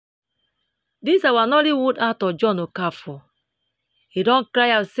This our Nollywood actor John Okafor. He don't cry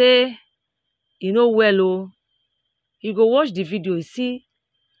out say he no well oh. You go watch the video, you see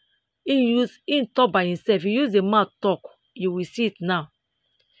he talk by himself. He use the mouth talk. You will see it now.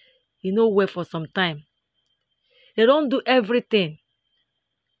 He no well for some time. They don't do everything.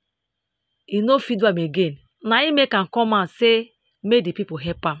 He no fit do am again. Now he make am come and say make the people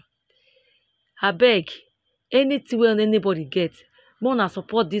help am. Abeg, anything wey anybody get, make una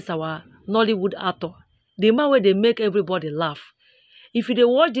support this our Nollywood actor. The man wey dey make everybody laugh. If you dey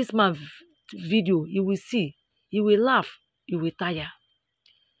watch this man video, you will see. You will laugh. You will tire.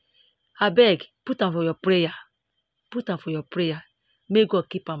 Abeg, put am for your prayer. Put am for your prayer. May God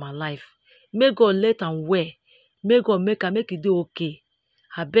keep am alive. May God let am well. May God make e dey okay.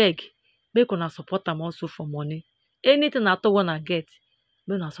 Abeg, make una support am also for money. Anything at all una get,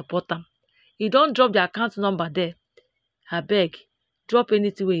 make una support am. You don drop the account number there. Abeg, drop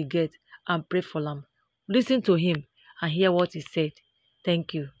anything wey you get and pray for am. Listen to him and hear what he said.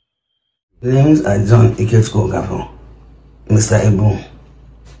 Thank you. The names are John Ikechukwu Okafor, Mr. Ibu.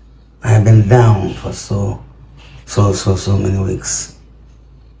 I have been down for so many weeks.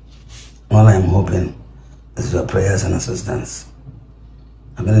 All I'm hoping is your prayers and assistance.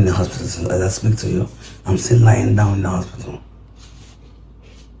 I've been in the hospital since as I speak to you. I'm still lying down in the hospital.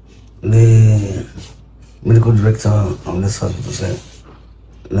 The medical director of this hospital said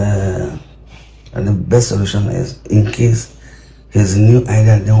the best solution is, in case his new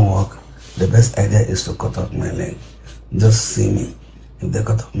idea didn't work, the best idea is to cut off my leg. Just see me. If they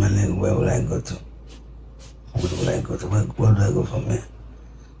cut off my leg, where will I go to? Where will I go to? Where do I go from here?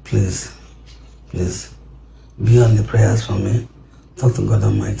 Please, please, be on the prayers for me. Talk to God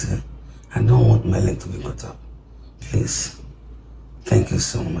Almighty. I don't want my leg to be cut off. Please. Thank you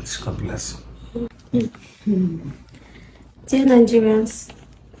so much. God bless you. Dear Nigerians,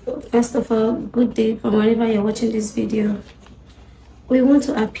 first of all, good day from wherever you're watching this video. We want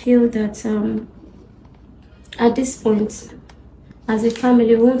to appeal that at this point, as a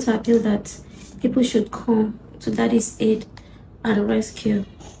family, we want to appeal that people should come to Daddy's aid and rescue.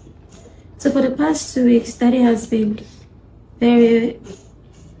 So for the past 2 weeks, Daddy has been very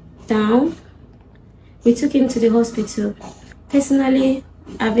down. We took him to the hospital. Personally,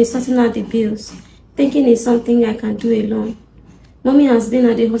 I've been sorting out the bills, thinking it's something I can do alone. Mommy has been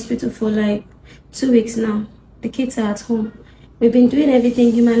at the hospital for like 2 weeks now. The kids are at home. We've been doing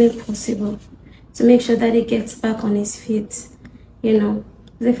everything humanly possible to make sure that he gets back on his feet. You know,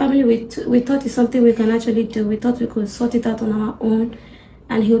 as a family, we thought it's something we can actually do. We thought we could sort it out on our own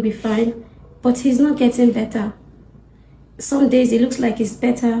and he'll be fine. But he's not getting better. Some days it looks like it's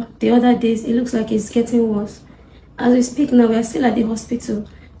better. The other days it looks like it's getting worse. As we speak now, we are still at the hospital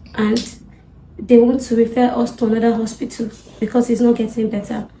and they want to refer us to another hospital because he's not getting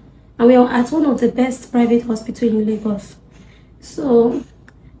better. And we are at one of the best private hospitals in Lagos. So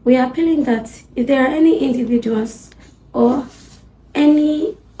we are appealing that if there are any individuals or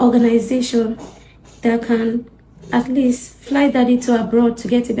any organization that can at least fly Daddy to abroad to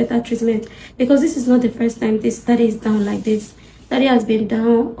get a better treatment, because this is not the first time this Daddy is down like this. Daddy has been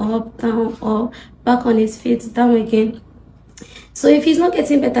down, up, back on his feet, down again. So if he's not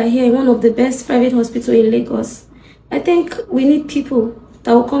getting better here in one of the best private hospitals in Lagos, I think we need people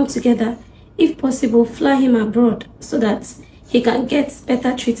that will come together, if possible, fly him abroad so that he can get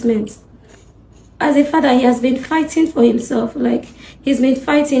better treatment. As a father, he has been fighting for himself. Like, he's been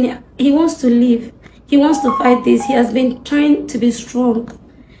fighting. He wants to live. He wants to fight this. He has been trying to be strong.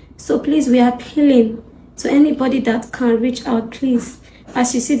 So please, we are appealing to anybody that can reach out, please.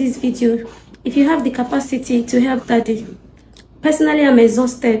 As you see this video, if you have the capacity to help Daddy. Personally, I'm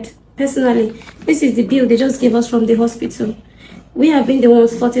exhausted. Personally, this is the bill they just gave us from the hospital. We have been the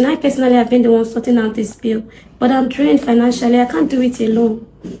ones sorting. I personally have been the one sorting out this bill. But I'm drained financially. I can't do it alone.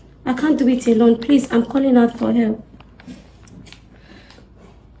 I can't do it alone. Please, I'm calling out for help.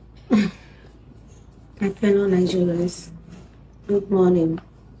 My fellow Nigerians, good morning,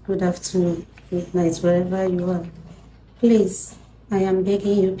 good afternoon, good night, wherever you are. Please, I am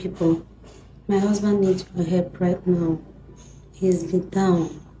begging you people. My husband needs your help right now. He's been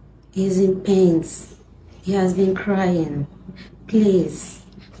down. He's in pains. He has been crying. Please,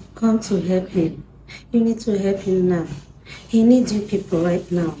 come to help him. You need to help him now. He needs you people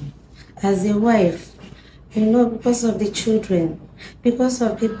right now. As a wife, you know, because of the children, because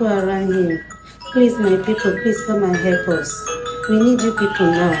of people around him. Please, my people, please come and help us. We need you people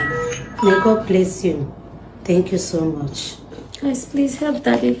now. May God bless you. Thank you so much. Guys, please help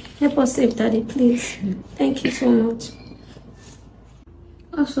Daddy. Help us save Daddy, please. Thank you so much.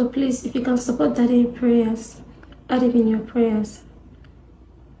 Also, please, if you can support Daddy in prayers, add him in your prayers.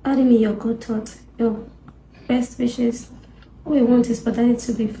 pardon me, your good thoughts, your best wishes. All we want is for Daddy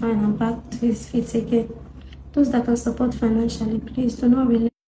to be fine and back to his feet again. Those that can support financially, please do not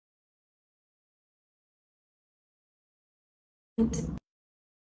relent.